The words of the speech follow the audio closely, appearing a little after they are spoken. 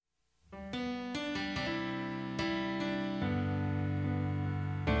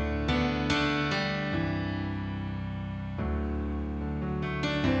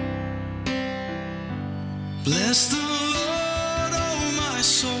Bless the Lord, oh my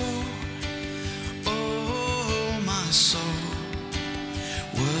soul, oh my soul.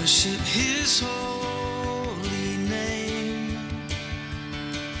 Worship his holy name.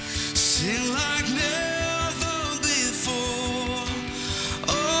 Sing like never before,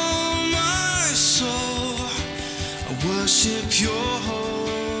 oh my soul. I worship your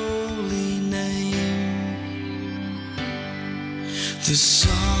holy name. The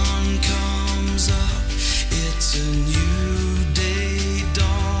sun comes up, it's a new day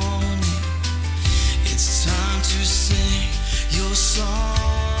dawning. It's time to sing your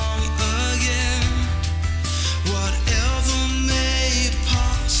song again. Whatever may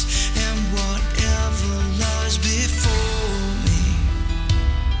pass and whatever lies before me,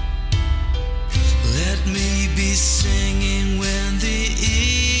 let me be singing when the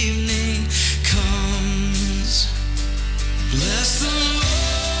evening comes. Bless the Lord,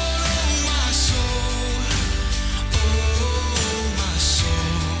 oh my soul, oh my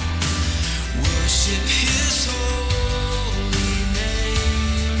soul. Worship his holy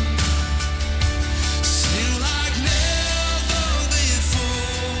name. Sing like never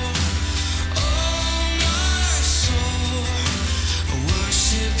before, oh my soul.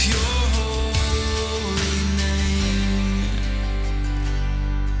 Worship your holy name.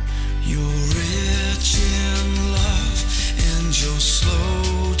 You're rich in love and you're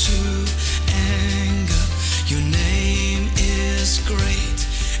slow to anger. Your name is great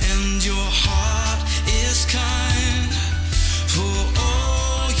and your heart is kind. For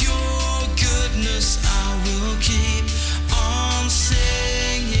all your goodness I will keep on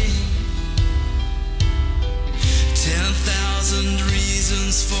singing. 10,000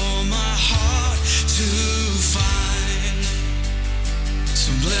 reasons for my heart to find.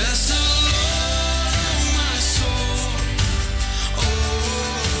 So bless the Lord, oh my soul, oh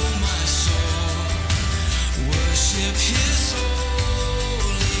my soul. Worship his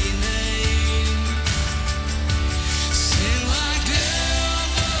holy name. Sing like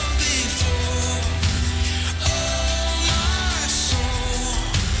never before, oh my soul.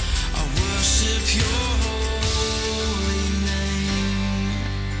 I worship your holy name.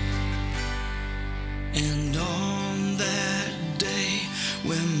 And on that day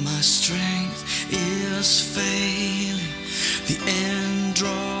when my strength is failing, the end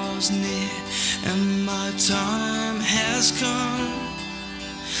draws near and my time has come,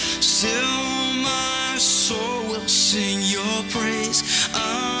 still my soul will sing your praise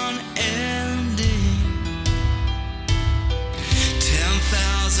unending.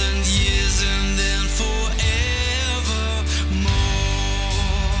 10,000 years and then forevermore,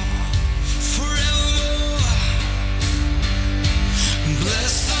 forevermore.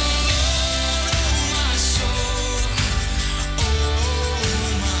 Bless the Lord, oh my soul, oh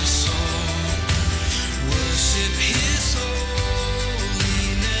my soul. Worship his holy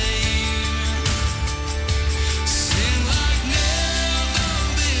name. Sing like never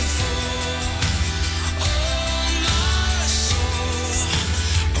before, oh my soul.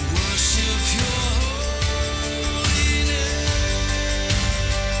 I worship your holy name.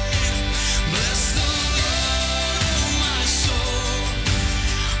 Bless the Lord, oh my soul,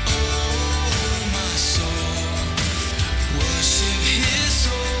 oh my soul. Worship his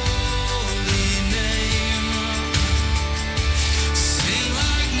holy name. Sing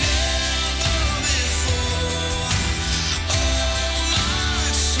like never before, oh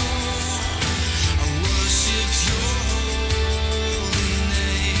my soul. I worship your holy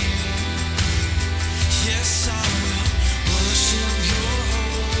name. Yes, I will worship your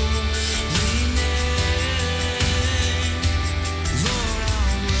holy name. Lord, I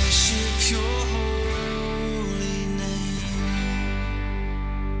worship your holy name.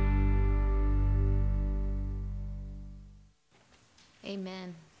 Amen.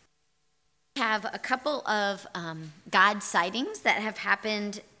 We have a couple of God sightings that have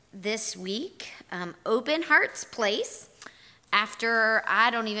happened this week. Open Hearts Place, after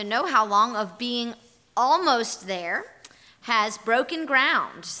I don't even know how long of being almost there, has broken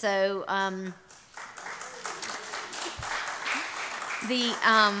ground. So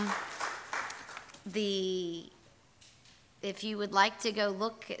if you would like to go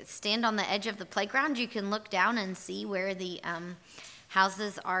look, stand on the edge of the playground, you can look down and see where the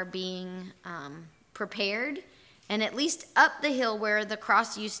houses are being prepared. And at least up the hill where the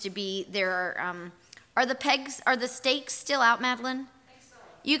cross used to be, there are the stakes still out, Madeline? I think so.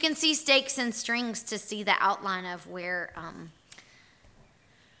 You can see stakes and strings to see the outline of where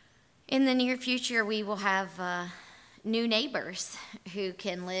in the near future we will have new neighbors who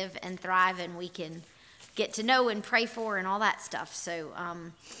can live and thrive, and we can get to know and pray for and all that stuff. So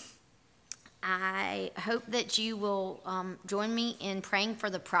I hope that you will join me in praying for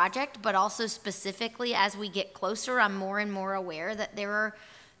the project, but also specifically as we get closer, I'm more and more aware that there are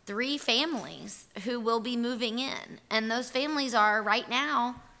 3 families who will be moving in. And those families are right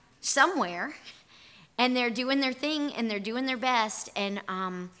now somewhere, and they're doing their thing and they're doing their best. And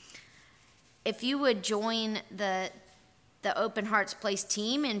if you would join the Open Hearts Place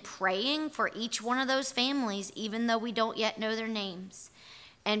team in praying for each one of those families, even though we don't yet know their names,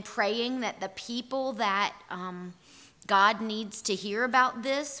 and praying that the people that God needs to hear about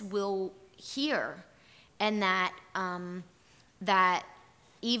this will hear, and that that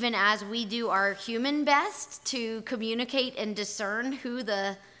even as we do our human best to communicate and discern who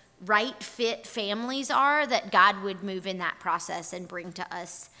the right fit families are, that God would move in that process and bring to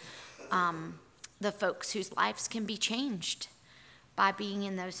us the folks whose lives can be changed by being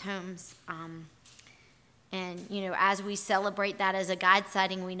in those homes. And, as we celebrate that as a guide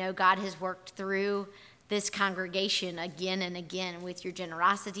sighting, we know God has worked through this congregation again and again with your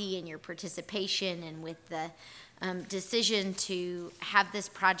generosity and your participation, and with the decision to have this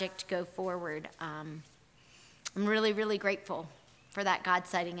project go forward. I'm really, really grateful for that God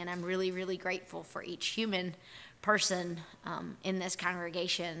sighting, and I'm really, really grateful for each human person in this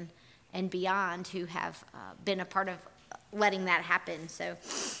congregation and beyond who have been a part of letting that happen. So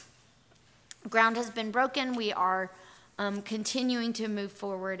ground has been broken. We are continuing to move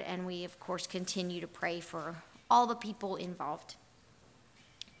forward, and we, of course, continue to pray for all the people involved.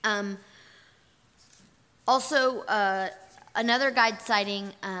 Also, another guide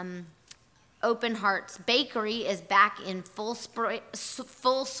sighting, Open Hearts Bakery is back in full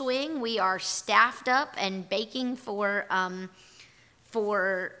swing. We are staffed up and baking for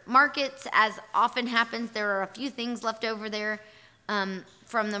markets. As often happens, there are a few things left over there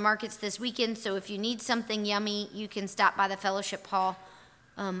from the markets this weekend. So if you need something yummy, you can stop by the fellowship hall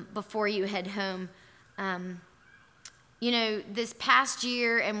before you head home. This past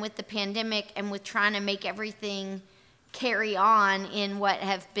year, and with the pandemic, and with trying to make everything carry on in what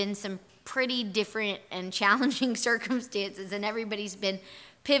have been some pretty different and challenging circumstances, and everybody's been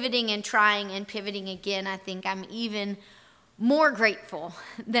pivoting and trying and pivoting again, I think I'm even more grateful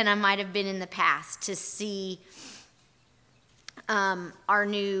than I might have been in the past to see our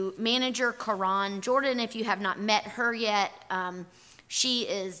new manager, Karan Jordan. If you have not met her yet, she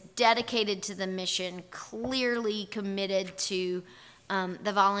is dedicated to the mission, clearly committed to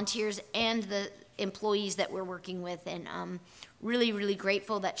the volunteers and the employees that we're working with, and really, really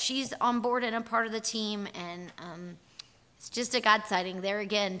grateful that she's on board and a part of the team. And it's just a God sighting there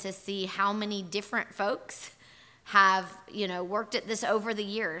again to see how many different folks have, worked at this over the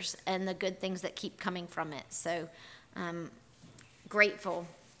years, and the good things that keep coming from it. So grateful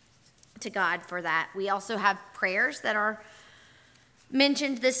to God for that. We also have prayers that are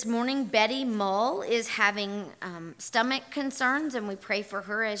mentioned this morning. Betty Mull is having stomach concerns, and we pray for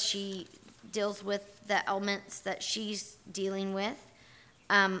her as she deals with the ailments that she's dealing with.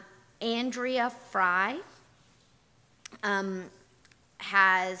 Andrea Fry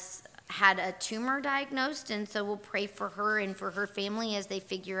has had a tumor diagnosed, and so we'll pray for her and for her family as they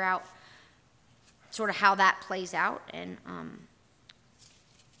figure out sort of how that plays out. And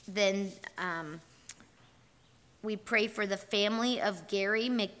then we pray for the family of Gary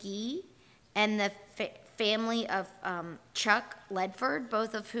McGee and the family of Chuck Ledford,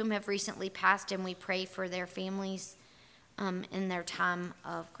 both of whom have recently passed, and we pray for their families in their time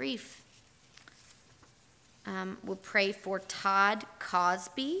of grief. We'll pray for Todd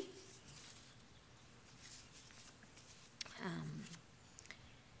Cosby.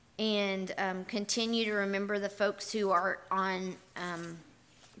 And continue to remember the folks who are on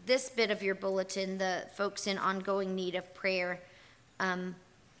this bit of your bulletin, the folks in ongoing need of prayer.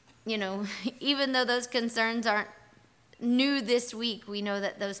 Even though those concerns aren't new this week, we know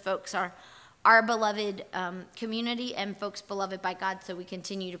that those folks are our beloved community and folks beloved by God, so we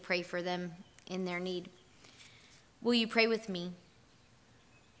continue to pray for them in their need. Will you pray with me?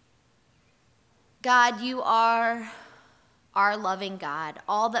 God, you are our loving God.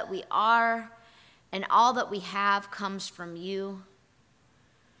 All that we are and all that we have comes from you.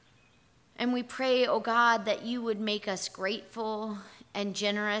 And we pray, oh God, that you would make us grateful and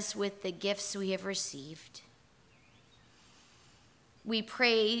generous with the gifts we have received. We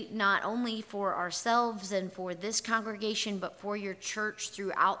pray not only for ourselves and for this congregation, but for your church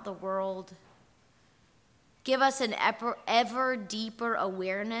throughout the world. Give us an ever deeper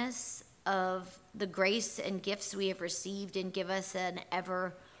awareness of the grace and gifts we have received, and give us an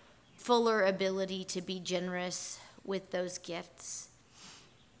ever fuller ability to be generous with those gifts.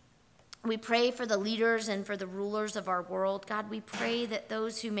 We pray for the leaders and for the rulers of our world. God, we pray that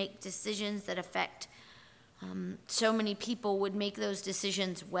those who make decisions that affect so many people would make those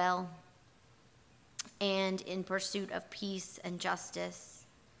decisions well and in pursuit of peace and justice.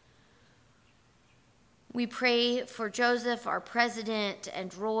 We pray for Joseph, our president,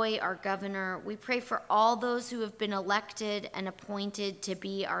 and Roy, our governor. We pray for all those who have been elected and appointed to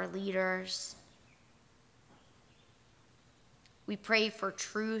be our leaders. We pray for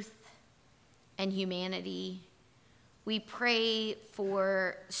truth and humanity. We pray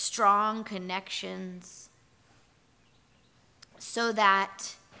for strong connections so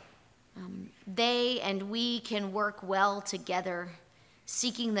that they and we can work well together,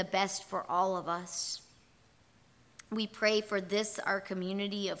 seeking the best for all of us. We pray for this, our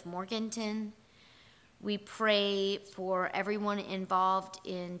community of Morganton. We pray for everyone involved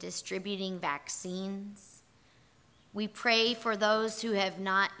in distributing vaccines. We pray for those who have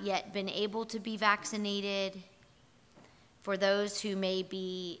not yet been able to be vaccinated, for those who may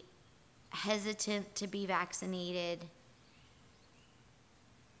be hesitant to be vaccinated.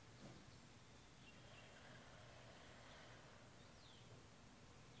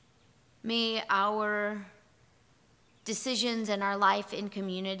 May our decisions and our life in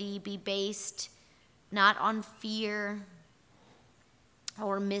community be based not on fear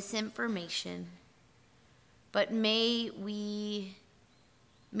or misinformation, but may we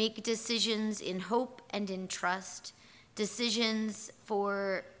make decisions in hope and in trust, decisions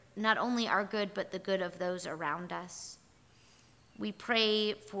for not only our good, but the good of those around us. We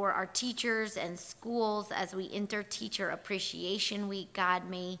pray for our teachers and schools as we enter Teacher Appreciation Week. God,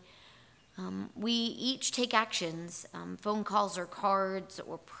 may we each take actions, phone calls or cards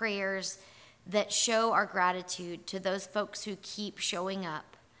or prayers that show our gratitude to those folks who keep showing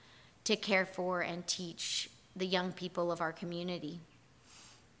up to care for and teach the young people of our community.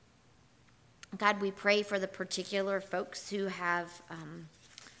 God, we pray for the particular folks who have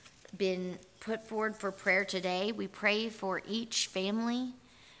been put forward for prayer today. We pray for each family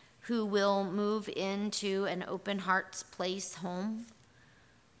who will move into an Open Hearts Place home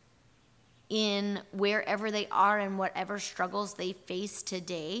in wherever they are and whatever struggles they face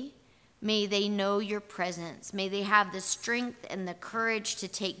today. May they know your presence. May they have the strength and the courage to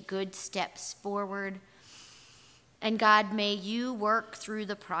take good steps forward. And God, may you work through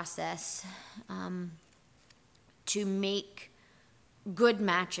the process to make good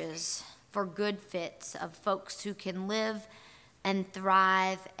matches for good fits of folks who can live and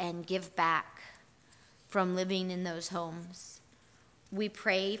thrive and give back from living in those homes. We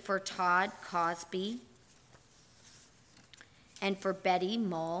pray for Todd Cosby and for Betty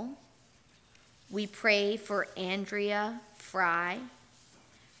Mull. We pray for Andrea Fry,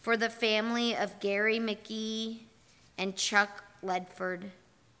 for the family of Gary McGee and Chuck Ledford.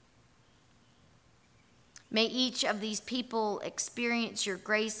 May each of these people experience your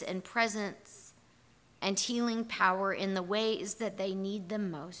grace and presence and healing power in the ways that they need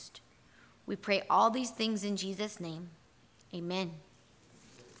them most. We pray all these things in Jesus' name. Amen.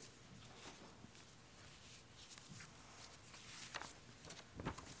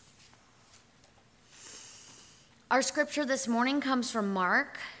 Our scripture this morning comes from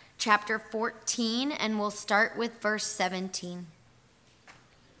Mark chapter 14, and we'll start with verse 17.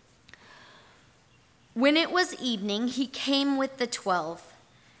 When it was evening, he came with the 12.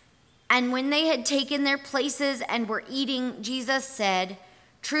 And when they had taken their places and were eating, Jesus said,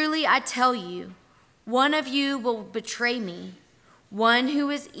 "Truly I tell you, one of you will betray me, one who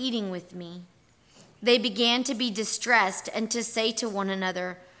is eating with me." They began to be distressed and to say to one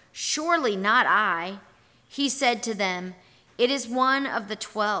another, "Surely not I." He said to them, "It is one of the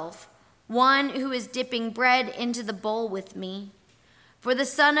 12, one who is dipping bread into the bowl with me. For the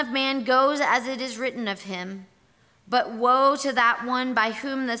Son of Man goes as it is written of him, but woe to that one by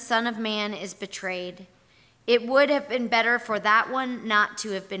whom the Son of Man is betrayed. It would have been better for that one not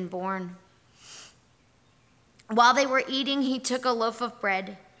to have been born." While they were eating, he took a loaf of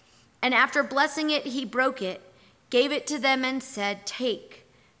bread, and after blessing it, he broke it, gave it to them, and said, "Take,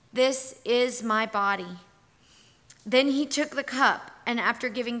 this is my body." Then he took the cup, and after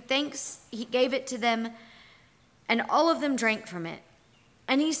giving thanks, he gave it to them, and all of them drank from it.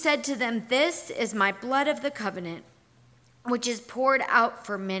 And he said to them, "This is my blood of the covenant, which is poured out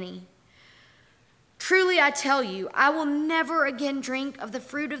for many. Truly I tell you, I will never again drink of the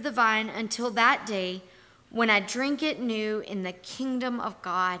fruit of the vine until that day when I drink it new in the kingdom of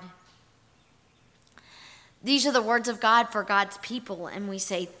God." These are the words of God for God's people, and we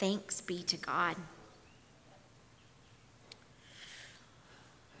say thanks be to God.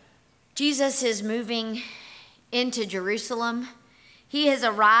 Jesus is moving into Jerusalem. He has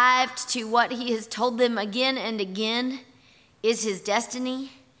arrived to what he has told them again and again is his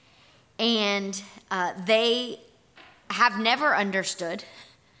destiny, and they have never understood.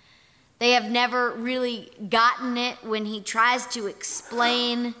 They have never really gotten it when he tries to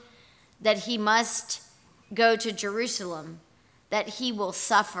explain that he must go to Jerusalem, that he will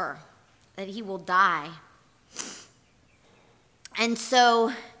suffer, that he will die. And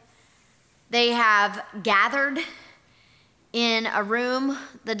so they have gathered in a room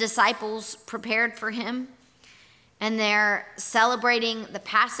the disciples prepared for him, and they're celebrating the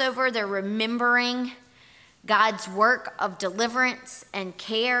Passover. They're remembering God's work of deliverance and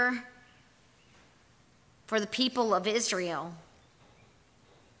care for the people of Israel.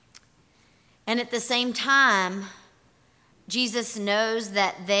 And at the same time, Jesus knows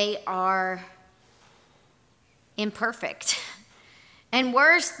that they are imperfect, and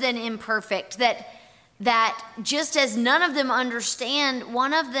worse than imperfect, that just as none of them understand,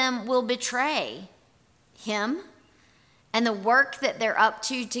 one of them will betray him and the work that they're up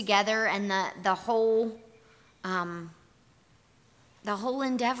to together, and the whole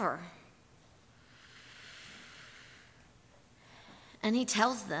endeavor. And he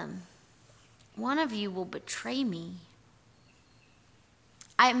tells them, one of you will betray me.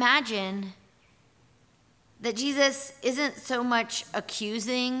 I imagine that Jesus isn't so much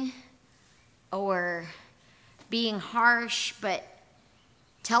accusing or being harsh, but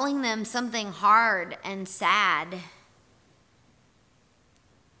telling them something hard and sad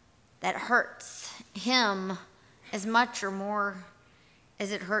that hurts him as much or more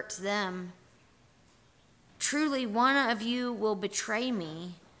as it hurts them. Truly, one of you will betray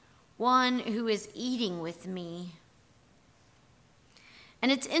me, one who is eating with me.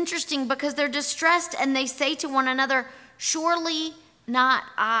 And it's interesting because they're distressed and they say to one another, surely not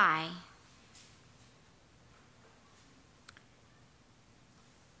I.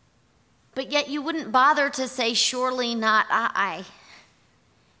 But yet you wouldn't bother to say, surely not I,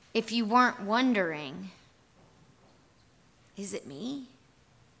 if you weren't wondering, is it me?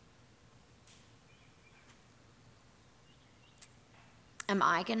 Am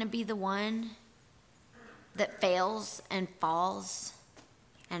I going to be the one that fails and falls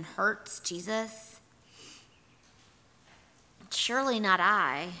and hurts Jesus? Surely not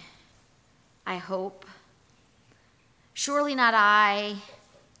I hope. Surely not I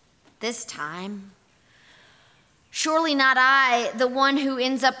this time. Surely not I, the one who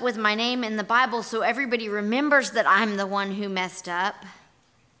ends up with my name in the Bible so everybody remembers that I'm the one who messed up.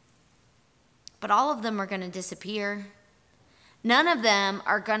 But all of them are going to disappear. None of them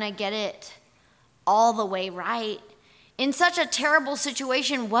are going to get it all the way right. In such a terrible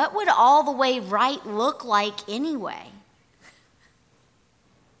situation, what would all the way right look like anyway?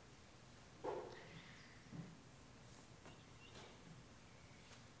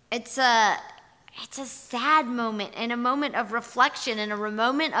 It's a sad moment, and a moment of reflection, and a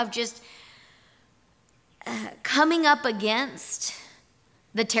moment of just coming up against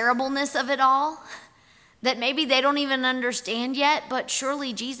the terribleness of it all that maybe they don't even understand yet, but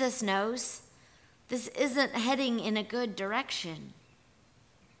surely Jesus knows this isn't heading in a good direction.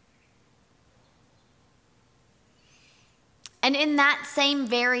 And in that same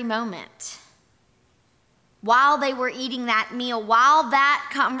very moment, while they were eating that meal, while that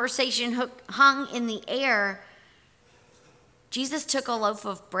conversation hung in the air, Jesus took a loaf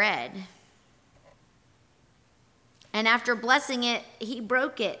of bread. And after blessing it, he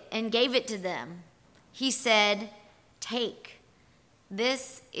broke it and gave it to them. He said, "Take,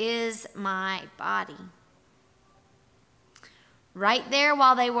 this is my body." Right there,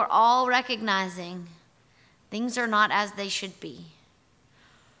 while they were all recognizing things are not as they should be.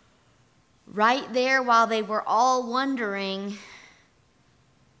 Right there, while they were all wondering,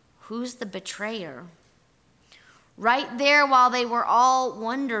 who's the betrayer? Right there, while they were all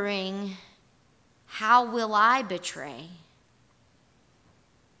wondering, how will I betray?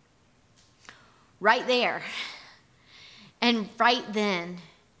 Right there, and right then,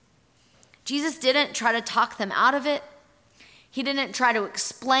 Jesus didn't try to talk them out of it. He didn't try to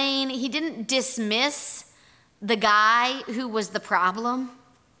explain. He didn't dismiss the guy who was the problem.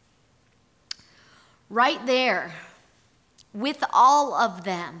 Right there, with all of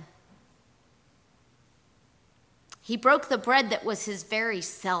them, he broke the bread that was his very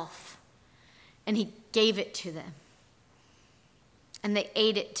self, and he gave it to them. And they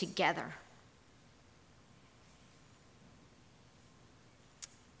ate it together.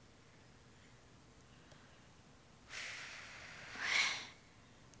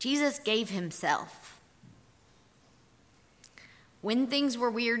 Jesus gave himself when things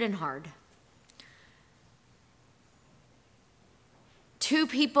were weird and hard. two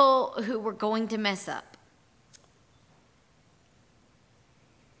people who were going to mess up.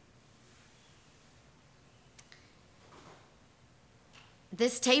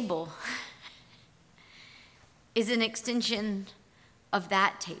 This table is an extension of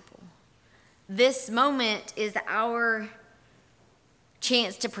that table. This moment is our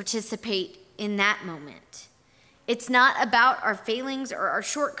chance to participate in that moment. It's not about our failings or our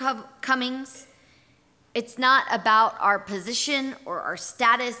shortcomings. It's not about our position or our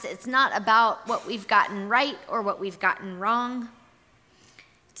status. It's not about what we've gotten right or what we've gotten wrong.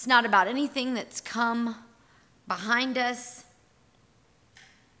 It's not about anything that's come behind us.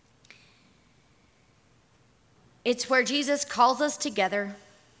 It's where Jesus calls us together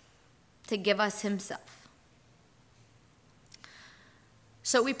to give us himself.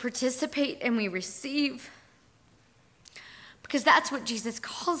 So we participate and we receive, because that's what Jesus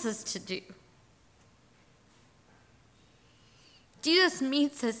calls us to do. Jesus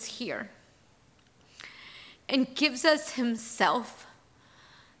meets us here and gives us himself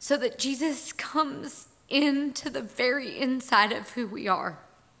so that Jesus comes into the very inside of who we are.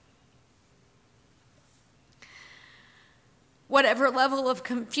 Whatever level of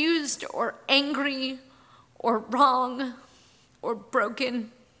confused or angry or wrong or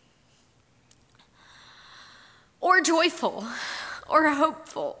broken or joyful or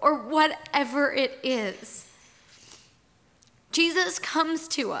hopeful or whatever it is, Jesus comes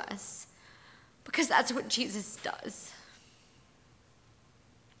to us because that's what Jesus does.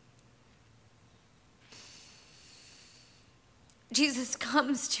 Jesus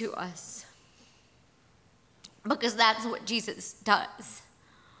comes to us because that's what Jesus does.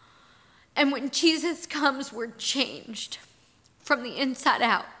 And when Jesus comes, we're changed from the inside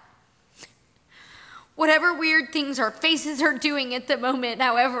out. Whatever weird things our faces are doing at the moment,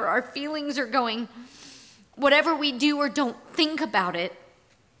 however our feelings are going, whatever we do or don't think about it,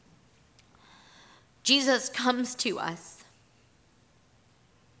 Jesus comes to us.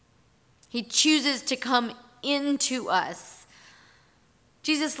 He chooses to come into us.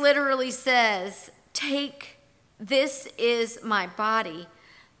 Jesus literally says, "Take, this is my body.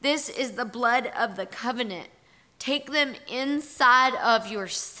 This is the blood of the covenant. Take them inside of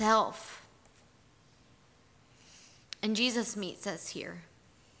yourself." And Jesus meets us here.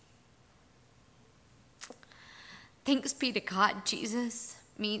 Thanks be to God, Jesus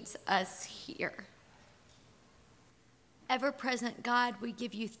meets us here. Ever-present God, we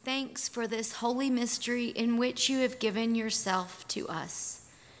give you thanks for this holy mystery in which you have given yourself to us.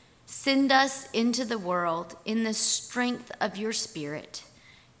 Send us into the world in the strength of your Spirit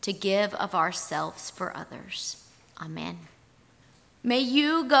to give of ourselves for others. Amen. May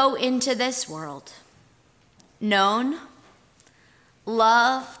you go into this world known,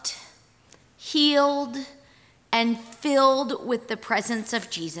 loved, healed, and filled with the presence of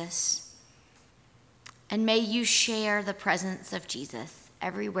Jesus. And may you share the presence of Jesus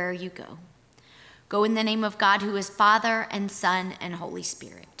everywhere you go. Go in the name of God, who is Father and Son and Holy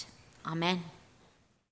Spirit. Amen.